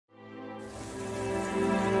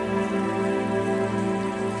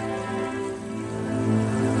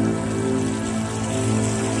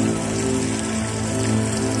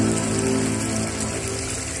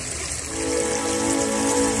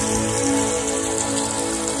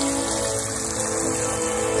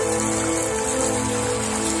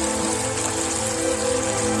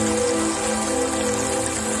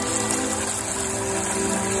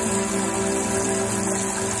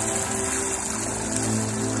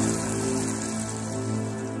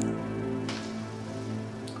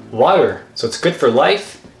water. So it's good for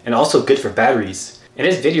life and also good for batteries. In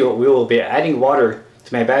this video, we will be adding water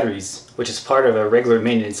to my batteries, which is part of a regular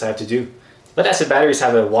maintenance I have to do. Lead acid batteries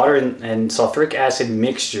have a water and sulfuric acid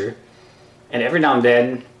mixture, and every now and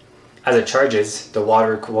then, as it charges, the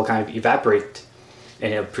water will kind of evaporate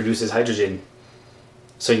and it produces hydrogen.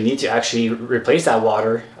 So you need to actually replace that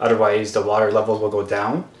water, otherwise the water levels will go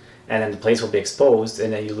down and then the place will be exposed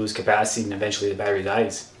and then you lose capacity and eventually the battery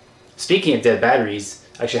dies. Speaking of dead batteries,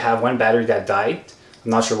 I actually have one battery that died.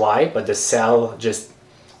 I'm not sure why, but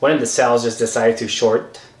one of the cells just decided to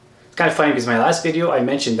short. It's kind of funny because in my last video I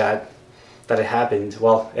mentioned that it happened.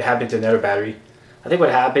 Well, it happened to another battery. I think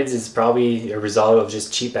what happens is probably a result of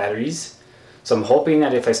just cheap batteries. So I'm hoping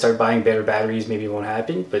that if I start buying better batteries, maybe it won't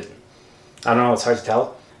happen, but I don't know, it's hard to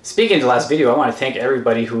tell. Speaking of the last video, I want to thank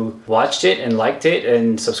everybody who watched it and liked it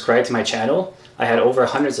and subscribed to my channel. I had over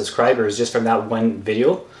 100 subscribers just from that one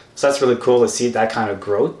video. So that's really cool to see that kind of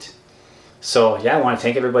growth. So yeah, I want to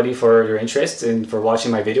thank everybody for your interest and for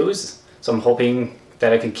watching my videos. So I'm hoping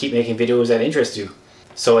that I can keep making videos that interest you.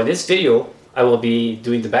 So in this video, I will be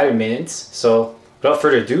doing the battery maintenance. So without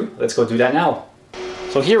further ado, let's go do that now.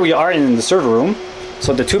 So here we are in the server room.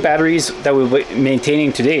 So the two batteries that we'll be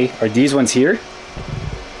maintaining today are these ones here.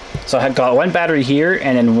 So I've got one battery here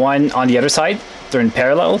and then one on the other side. They're in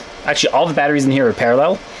parallel. Actually, all the batteries in here are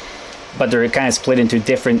parallel, but they're kind of split into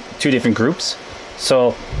two different groups.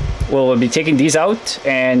 So we'll be taking these out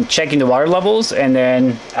and checking the water levels and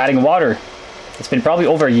then adding water. It's been probably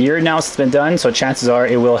over a year now since it's been done, so chances are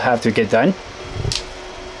it will have to get done.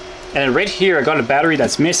 And then right here I got a battery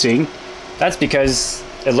that's missing. That's because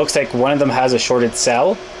it looks like one of them has a shorted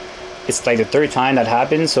cell. It's like the third time that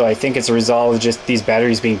happens, so I think it's a result of just these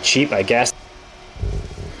batteries being cheap, I guess.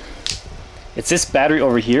 It's this battery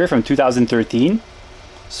over here from 2013.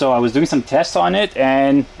 So I was doing some tests on it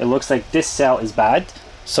and it looks like this cell is bad.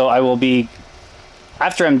 So I will be,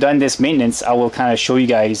 after I'm done this maintenance, I will kind of show you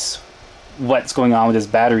guys what's going on with this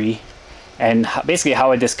battery and basically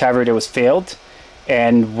how I discovered it was failed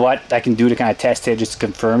and what I can do to kind of test it just to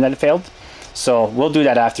confirm that it failed. So we'll do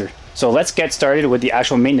that after. So let's get started with the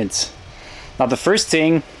actual maintenance. Now the first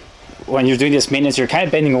thing when you're doing this maintenance, you're kind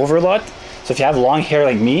of bending over a lot. So if you have long hair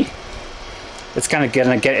like me, it's kind of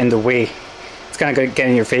gonna get in the way. It's kind of get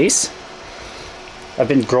in your face. I've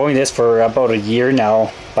been growing this for about a year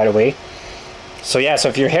now, by the way. So yeah, so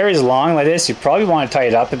if your hair is long like this, you probably want to tie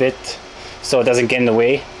it up a bit so it doesn't get in the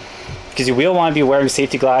way, because you will want to be wearing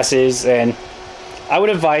safety glasses, and I would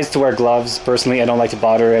advise to wear gloves. Personally, I don't like to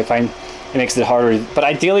bother. I find it makes it harder, but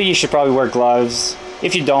ideally you should probably wear gloves.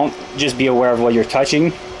 If you don't, just be aware of what you're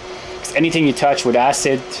touching, because anything you touch with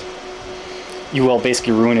acid, you will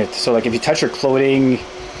basically ruin it. So like if you touch your clothing, you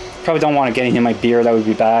probably don't want to get in my beer. That would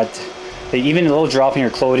be bad. Like even a little drop in your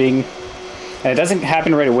clothing, and it doesn't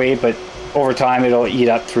happen right away, but over time it'll eat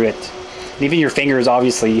up through it. And even your fingers,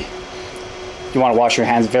 obviously, you want to wash your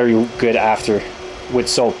hands very good after with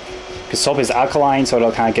soap, because soap is alkaline, so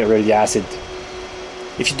it'll kind of get rid of the acid.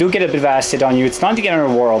 If you do get a bit of acid on you, it's not the end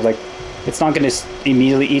of the world. Like, it's not going to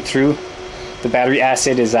immediately eat through. The battery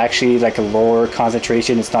acid is actually like a lower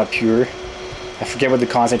concentration. It's not pure. I forget what the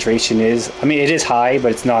concentration is. I mean, it is high,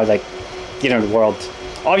 but it's not like the end of the world.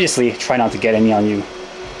 Obviously, try not to get any on you,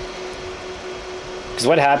 because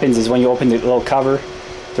what happens is when you open the little cover,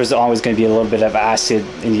 there's always going to be a little bit of acid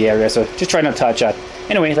in the area, so just try not to touch that.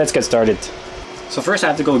 Anyway, let's get started. So first I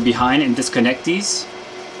have to go behind and disconnect these.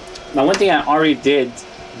 Now one thing I already did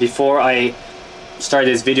before I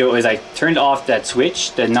started this video is I turned off that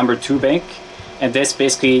switch, the number 2 bank, and this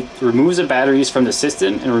basically removes the batteries from the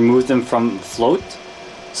system and removes them from float,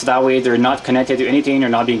 so that way they're not connected to anything, they're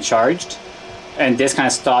not being charged, and this kind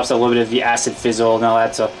of stops a little bit of the acid fizzle and all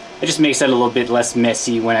that, so it just makes it a little bit less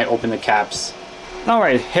messy when I open the caps.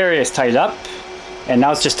 Alright, hair is tied up, and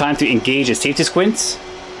now it's just time to engage the safety squints.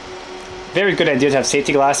 Very good idea to have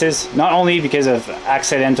safety glasses, not only because of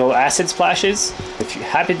accidental acid splashes. If you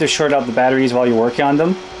happen to short out the batteries while you're working on them,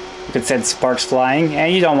 you could send sparks flying,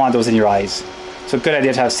 and you don't want those in your eyes. So good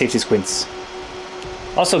idea to have safety squints.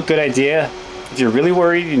 Also good idea if you're really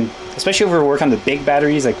worried, and especially if we're working on the big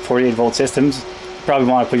batteries like 48 volt systems, you probably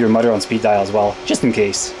want to put your motor on speed dial as well, just in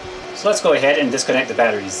case. So let's go ahead and disconnect the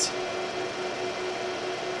batteries.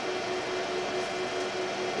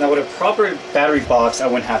 Now with a proper battery box, I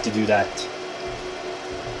wouldn't have to do that.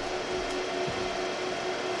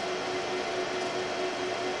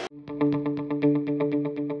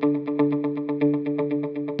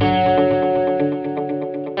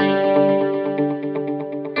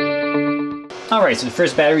 Alright, so the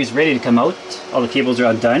first battery is ready to come out. All the cables are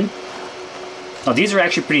undone. Now these are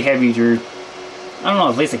actually pretty heavy. They're I don't know,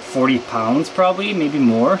 at least like 40 pounds probably, maybe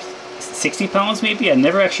more. 60 pounds maybe. I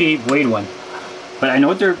never actually weighed one. But I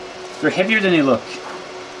know they're heavier than they look.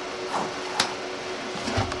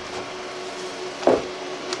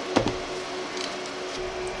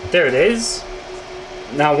 There it is.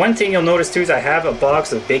 Now one thing you'll notice too is I have a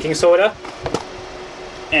box of baking soda.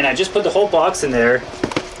 And I just put the whole box in there.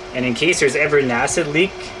 And in case there's ever an acid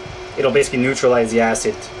leak, it'll basically neutralize the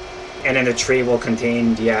acid. And then the tray will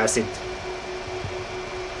contain the acid.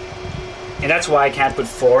 And that's why I can't put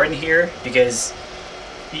 4 in here, because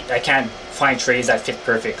I can't find trays that fit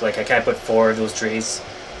perfect. Like I can't put 4 of those trays.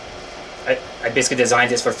 I basically designed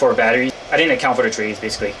this for 4 batteries. I didn't account for the trays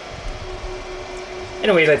basically.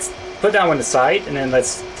 Anyway, let's put that one aside and then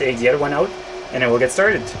let's take the other one out and then we'll get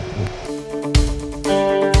started.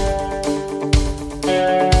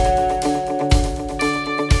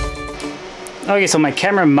 Okay, so my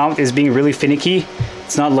camera mount is being really finicky.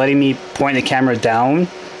 It's not letting me point the camera down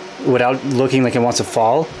without looking like it wants to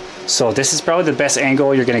fall. So this is probably the best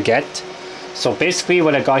angle you're gonna get. So basically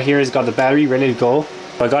what I got here is got the battery ready to go.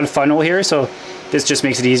 I got a funnel here, so this just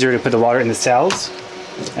makes it easier to put the water in the cells.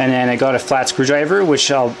 And then I got a flat screwdriver,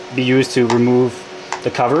 which I'll be used to remove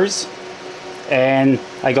the covers. And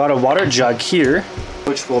I got a water jug here,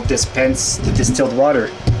 which will dispense the distilled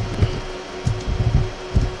water.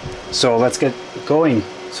 So let's get going.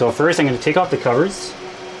 So first I'm going to take off the covers.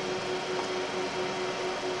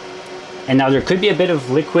 And now there could be a bit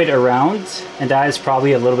of liquid around, and that is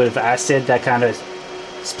probably a little bit of acid that kind of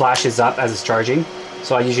splashes up as it's charging.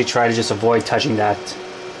 So I usually try to just avoid touching that.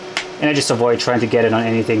 And I just avoid trying to get it on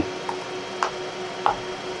anything.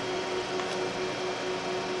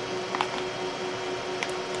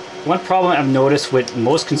 One problem I've noticed with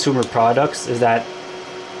most consumer products is that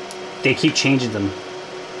they keep changing them.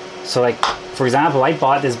 So like, for example, I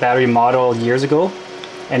bought this battery model years ago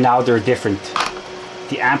and now they're different.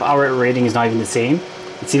 The amp hour rating is not even the same.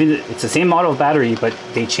 It's the same model of battery, but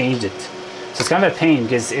they changed it. So it's kind of a pain,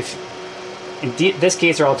 because if in this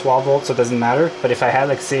case they're all 12 volts, so it doesn't matter. But if I had,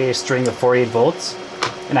 like, say, a string of 48 volts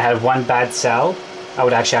and I had one bad cell, I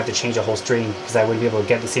would actually have to change the whole string because I wouldn't be able to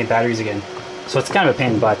get the same batteries again. So it's kind of a pain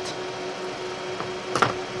in the butt.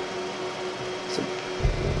 So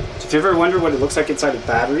if you ever wonder what it looks like inside a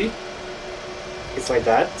battery, it's like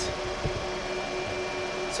that.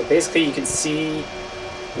 So basically you can see,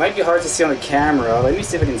 it might be hard to see on the camera. Let me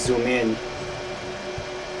see if I can zoom in.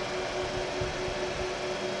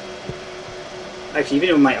 Actually,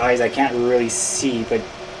 even with my eyes, I can't really see, but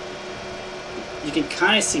you can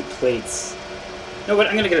kind of see plates. No, but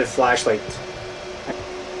I'm gonna get a flashlight.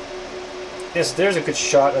 Yes, there's a good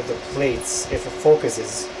shot of the plates if it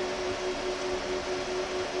focuses.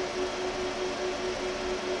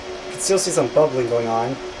 You can still see some bubbling going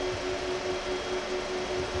on.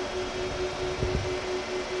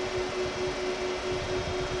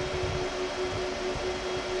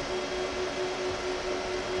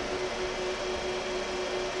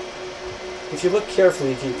 If you look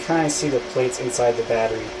carefully, you can kind of see the plates inside the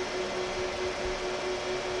battery.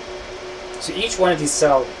 So each one of these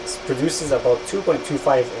cells produces about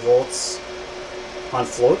 2.25 volts on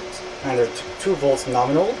float, and they're 2 volts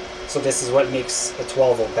nominal, so this is what makes a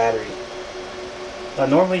 12 volt battery. Now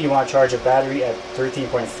normally you want to charge a battery at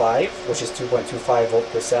 13.5, which is 2.25 volt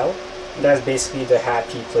per cell, and that's basically the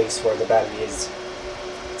happy place where the battery is.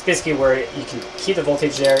 It's basically where you can keep the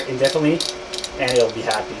voltage there indefinitely, and it'll be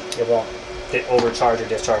happy. It won't overcharge or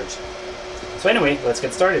discharge. So anyway, let's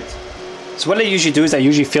get started. So what I usually do is I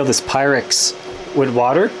usually fill this Pyrex with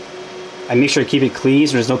water. I make sure to keep it clean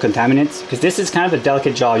so there's no contaminants, because this is kind of a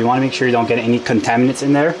delicate job. You want to make sure you don't get any contaminants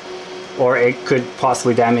in there, or it could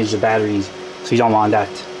possibly damage the batteries, so you don't want that.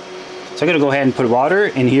 So I'm going to go ahead and put water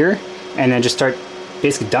in here and then just start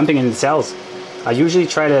basically dumping in the cells. I usually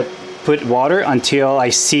try to put water until I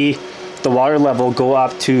see the water level go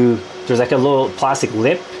up to, there's like a little plastic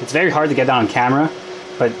lip. It's very hard to get that on camera,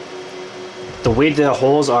 but the way the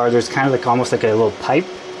holes are, there's kind of like almost like a little pipe,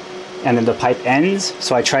 and then the pipe ends,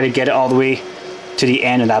 so I try to get it all the way to the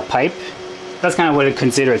end of that pipe. That's kind of what I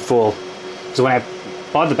consider it full. So when I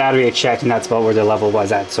bought the battery, I checked, and that's about where the level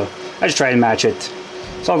was at, so I just try and match it.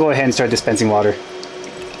 So I'll go ahead and start dispensing water.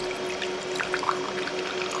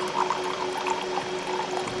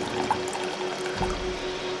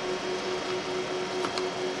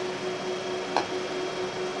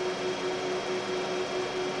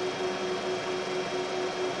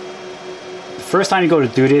 First time you go to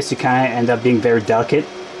do this, you kind of end up being very delicate,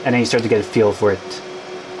 and then you start to get a feel for it.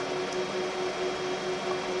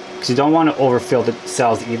 Because you don't want to overfill the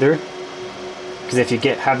cells either, because if you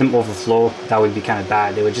have them overflow, that would be kind of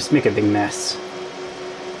bad. They would just make a big mess.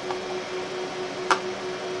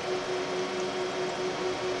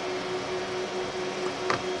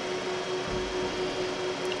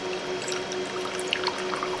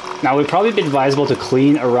 Now, it would probably be advisable to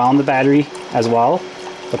clean around the battery as well.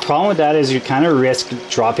 The problem with that is you kind of risk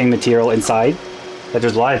dropping material inside. But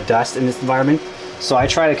there's a lot of dust in this environment. So I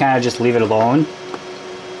try to kind of just leave it alone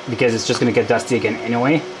because it's just going to get dusty again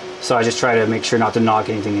anyway. So I just try to make sure not to knock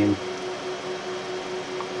anything in.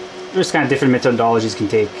 There's kind of different methodologies you can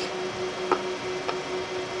take.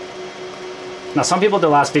 Now, some people in the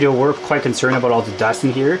last video were quite concerned about all the dust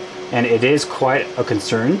in here, and it is quite a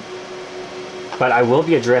concern. But I will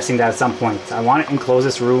be addressing that at some point. I want to enclose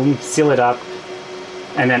this room, seal it up,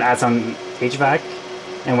 and then add some HVAC.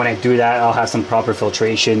 And when I do that, I'll have some proper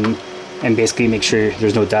filtration and basically make sure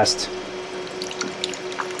there's no dust.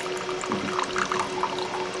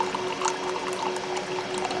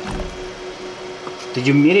 The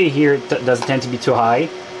humidity here doesn't tend to be too high,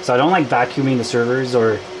 so I don't like vacuuming the servers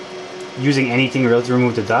or using anything really to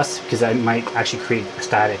remove the dust because that might actually create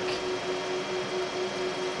static.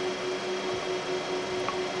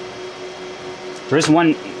 There is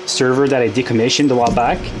one server that I decommissioned a while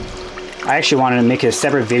back. I actually wanted to make a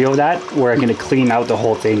separate video of that where I'm going to clean out the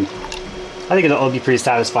whole thing. I think it'll be pretty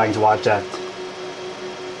satisfying to watch that.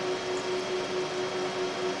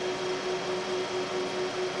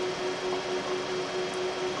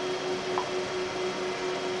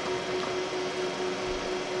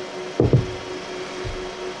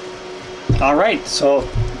 Alright, so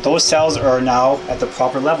those cells are now at the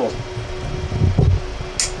proper level.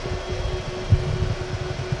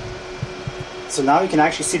 So now you can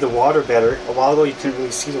actually see the water better. A while ago you couldn't really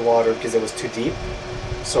see the water because it was too deep.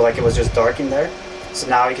 So like it was just dark in there. So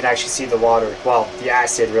now you can actually see the water. Well, the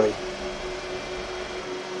acid really.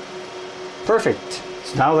 Perfect.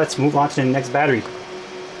 So now let's move on to the next battery.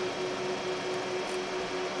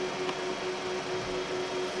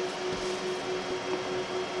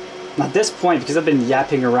 Now at this point, because I've been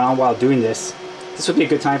yapping around while doing this, this would be a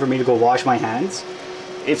good time for me to go wash my hands.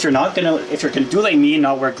 If you're gonna do like me and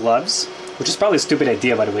not wear gloves, which is probably a stupid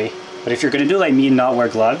idea by the way, but if you're gonna do like me and not wear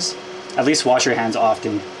gloves, at least wash your hands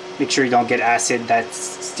often. Make sure you don't get acid that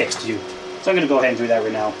sticks to you. So I'm gonna go ahead and do that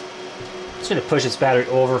right now. I'm just gonna push this battery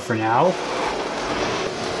over for now.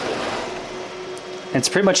 And it's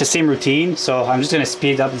pretty much the same routine, so I'm just gonna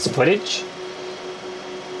speed up this footage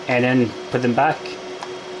and then put them back.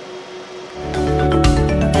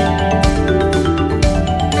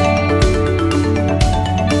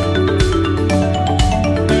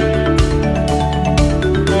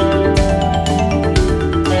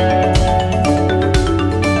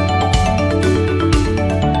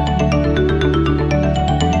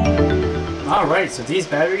 Alright, so these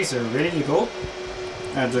batteries are ready to go.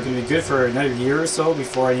 And they're going to be good for another year or so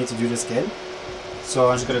before I need to do this again. So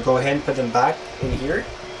I'm just going to go ahead and put them back in here.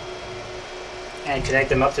 And connect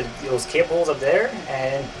them up to those cables up there.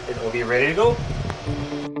 And it will be ready to go.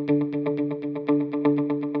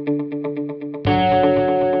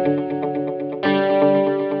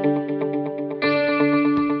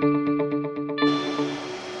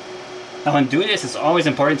 Now when doing this, it's always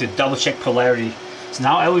important to double check polarity. So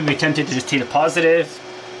now I would be tempted to just take the positive,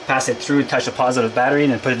 pass it through, touch the positive battery,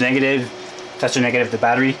 and then put a negative, touch the negative of the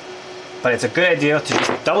battery. But it's a good idea to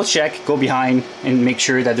just double check, go behind, and make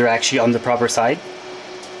sure that they're actually on the proper side,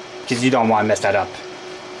 because you don't want to mess that up.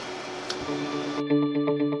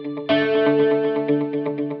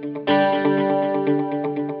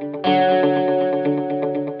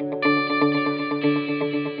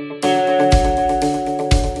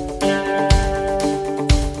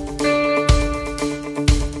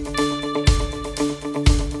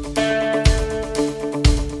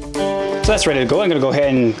 So that's ready to go. I'm going to go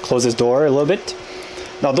ahead and close this door a little bit.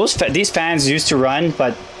 Now these fans used to run,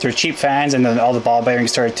 but they're cheap fans and then all the ball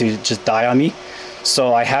bearings started to just die on me.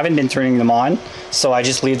 So I haven't been turning them on. So I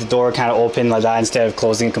just leave the door kind of open like that instead of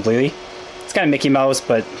closing it completely. It's kind of Mickey Mouse,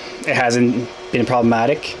 but it hasn't been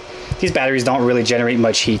problematic. These batteries don't really generate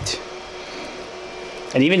much heat.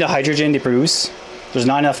 And even the hydrogen they produce, there's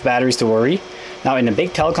not enough batteries to worry. Now in a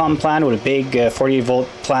big telecom plant with a big 48 volt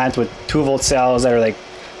plant with 2 volt cells that are like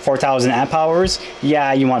 4,000 amp hours,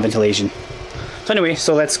 yeah, you want ventilation. So anyway,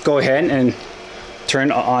 so let's go ahead and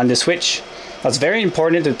turn on the switch. Now it's very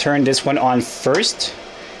important to turn this one on first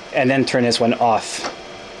and then turn this one off.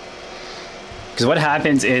 Because what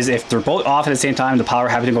happens is if they're both off at the same time, the power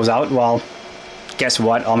happens goes out, well, guess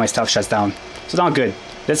what? All my stuff shuts down. So it's not good.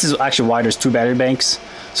 This is actually why there's 2 battery banks.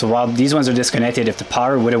 So while these ones are disconnected, if the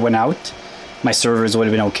power would have went out, my servers would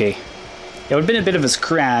have been okay. It would have been a bit of a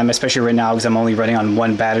scram, especially right now because I'm only running on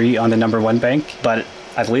 1 battery on the number 1 bank, but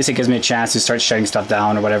at least it gives me a chance to start shutting stuff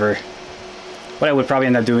down or whatever. What I would probably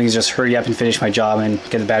end up doing is just hurry up and finish my job and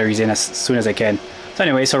get the batteries in as soon as I can. So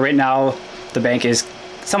anyway, so right now the bank is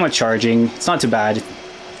somewhat charging. It's not too bad.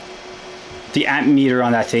 the amp meter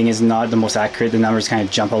on that thing is not the most accurate. The numbers kind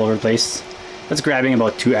of jump all over the place. That's grabbing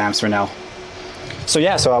about 2 amps right now. So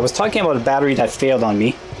yeah, so I was talking about a battery that failed on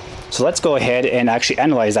me. So let's go ahead and actually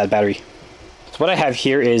analyze that battery. So what I have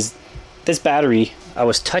here is this battery. I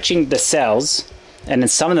was touching the cells, and then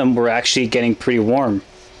some of them were actually getting pretty warm.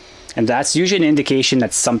 And that's usually an indication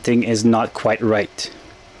that something is not quite right.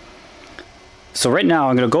 So right now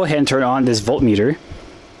I'm going to go ahead and turn on this voltmeter.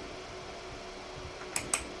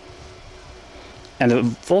 And the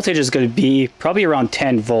voltage is going to be probably around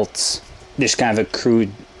 10 volts. Just kind of a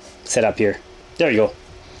crude setup here. There you go.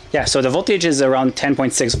 Yeah, so the voltage is around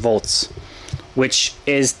 10.6 volts, which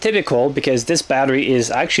is typical because this battery is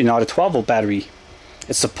actually not a 12 volt battery.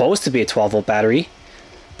 It's supposed to be a 12 volt battery,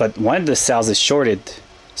 but one of the cells is shorted.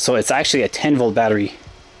 So it's actually a 10 volt battery,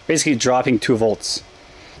 basically dropping 2 volts.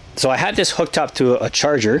 So I had this hooked up to a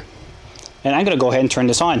charger, and I'm going to go ahead and turn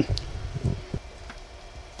this on.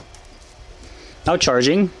 Now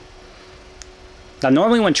charging. Now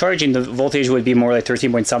normally when charging the voltage would be more like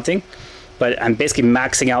 13 point something, but I'm basically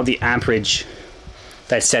maxing out the amperage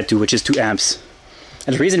that it's set to, which is 2 amps.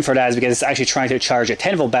 And the reason for that is because it's actually trying to charge a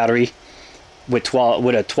 10 volt battery with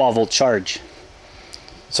a 12 volt charge.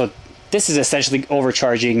 So this is essentially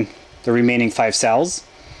overcharging the remaining 5 cells.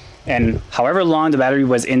 And however long the battery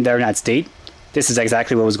was in there in that state, this is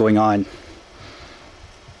exactly what was going on.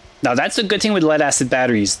 Now that's a good thing with lead acid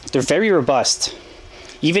batteries. They're very robust.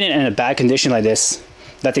 Even in a bad condition like this,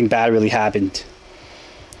 nothing bad really happened.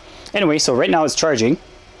 Anyway, so right now it's charging.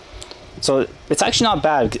 So it's actually not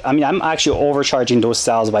bad. I mean, I'm actually overcharging those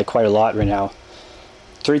cells by quite a lot right now.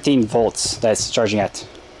 13 volts that's charging at. So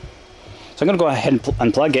I'm going to go ahead and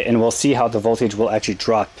unplug it, and we'll see how the voltage will actually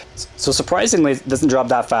drop. So surprisingly, it doesn't drop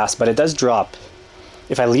that fast, but it does drop.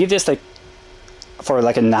 If I leave this for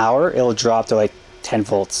like an hour, it'll drop to like 10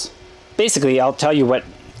 volts. Basically, I'll tell you what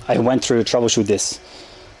I went through to troubleshoot this.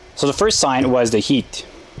 So the first sign was the heat.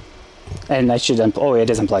 And I should, oh, it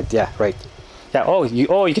is unplugged, yeah, right. Yeah, oh,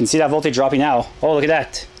 you can see that voltage dropping now. Oh, look at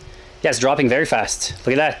that. Yeah, it's dropping very fast.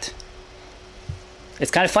 Look at that.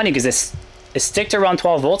 It's kind of funny because it stuck to around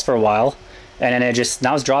 12 volts for a while, and then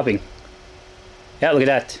now it's dropping. Yeah, look at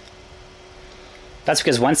that. That's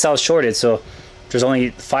because one cell is shorted, so there's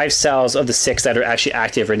only 5 cells of the 6 that are actually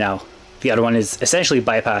active right now. The other one is essentially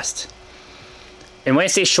bypassed. And when I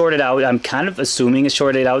say shorted out, I'm kind of assuming it's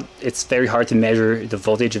shorted out. It's very hard to measure the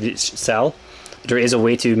voltage of each cell. There is a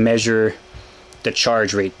way to measure the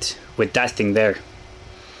charge rate with that thing there.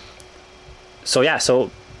 So yeah,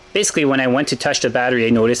 so basically when I went to touch the battery,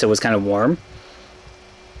 I noticed it was kind of warm.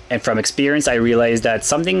 And from experience, I realized that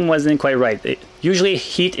something wasn't quite right. Usually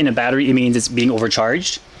heat in a battery, it means it's being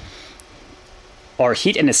overcharged. Or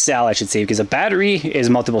heat in a cell, I should say, because a battery is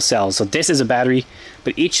multiple cells. So this is a battery,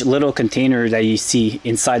 but each little container that you see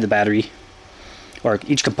inside the battery, or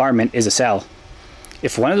each compartment, is a cell.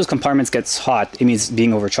 If one of those compartments gets hot, it means it's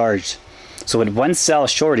being overcharged. So with one cell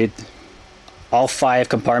shorted, all 5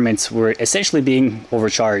 compartments were essentially being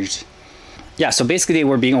overcharged. Yeah, so basically they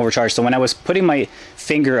were being overcharged. So when I was putting my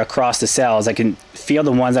finger across the cells, I can feel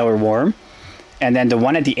the ones that were warm, and then the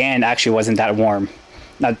one at the end actually wasn't that warm.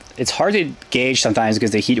 Now, it's hard to gauge sometimes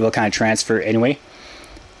because the heat will kind of transfer anyway.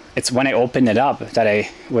 It's when I opened it up that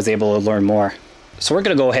I was able to learn more. So we're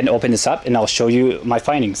going to go ahead and open this up, and I'll show you my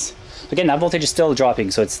findings. Again, that voltage is still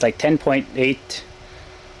dropping, so it's like 10.8,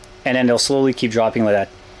 and then it'll slowly keep dropping like that.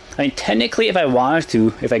 I mean, technically, if I wanted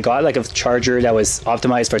to, if I got like a charger that was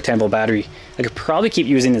optimized for a 10 volt battery, I could probably keep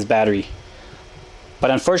using this battery.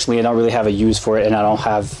 But unfortunately, I don't really have a use for it, and I don't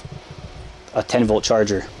have a 10 volt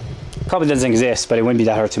charger. Probably doesn't exist, but it wouldn't be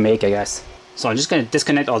that hard to make, I guess. So I'm just going to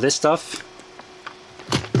disconnect all this stuff.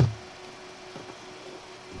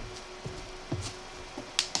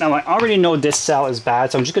 Now I already know this cell is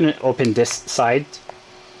bad, so I'm just going to open this side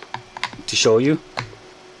to show you.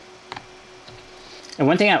 And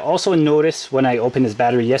one thing I also noticed when I opened this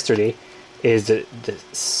battery yesterday is the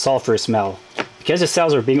sulfur smell. Because the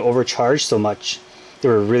cells are being overcharged so much, they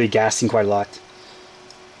were really gassing quite a lot.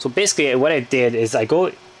 So basically what I did is I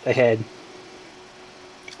go ahead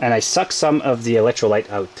and I suck some of the electrolyte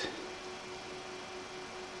out.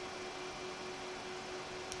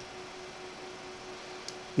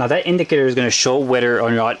 Now that indicator is going to show whether or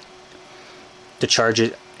not the charge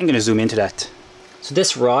is, I'm going to zoom into that. So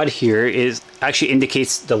this rod here actually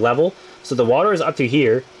indicates the level. So the water is up to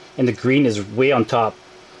here and the green is way on top.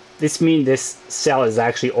 This means this cell is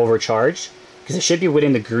actually overcharged because it should be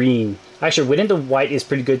within the green. Actually, within the white is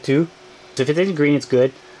pretty good too. So if it's in green, it's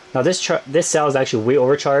good. Now this cell is actually way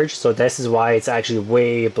overcharged, so this is why it's actually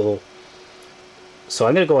way below. So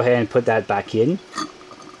I'm going to go ahead and put that back in.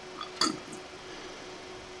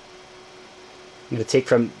 I'm going to take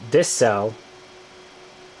from this cell,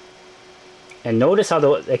 and notice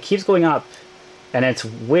how it keeps going up, and it's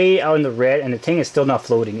way out in the red, and the thing is still not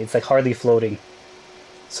floating. It's like hardly floating.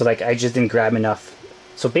 So like I just didn't grab enough.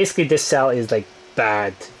 So basically this cell is like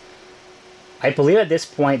bad. I believe at this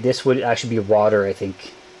point this would actually be water, I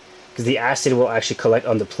think, because the acid will actually collect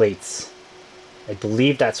on the plates. I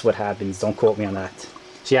believe that's what happens. Don't quote me on that.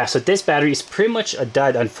 So yeah, so this battery is pretty much a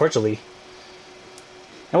dud, unfortunately.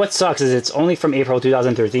 And what sucks is it's only from April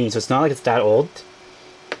 2013, so it's not like it's that old.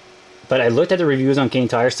 But I looked at the reviews on King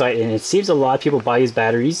Tire site, and it seems a lot of people buy these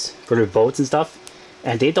batteries for their boats and stuff,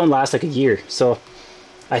 and they don't last like a year. So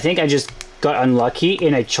I think I just got unlucky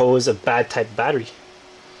and I chose a bad type battery.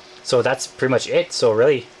 So that's pretty much it. So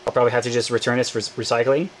really, I'll probably have to just return this for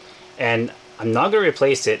recycling, and I'm not going to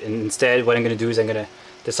replace it. And instead what I'm going to do is I'm going to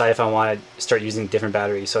decide if I want to start using different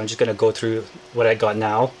batteries. So I'm just going to go through what I got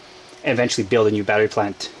now and eventually build a new battery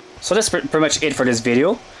plant. So that's pretty much it for this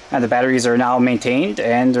video. And the batteries are now maintained,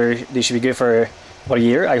 and they should be good for about a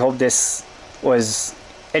year. I hope this was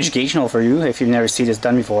educational for you if you've never seen this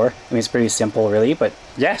done before. I mean, it's pretty simple really, but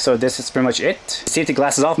yeah, so this is pretty much it. Safety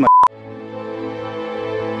glasses off.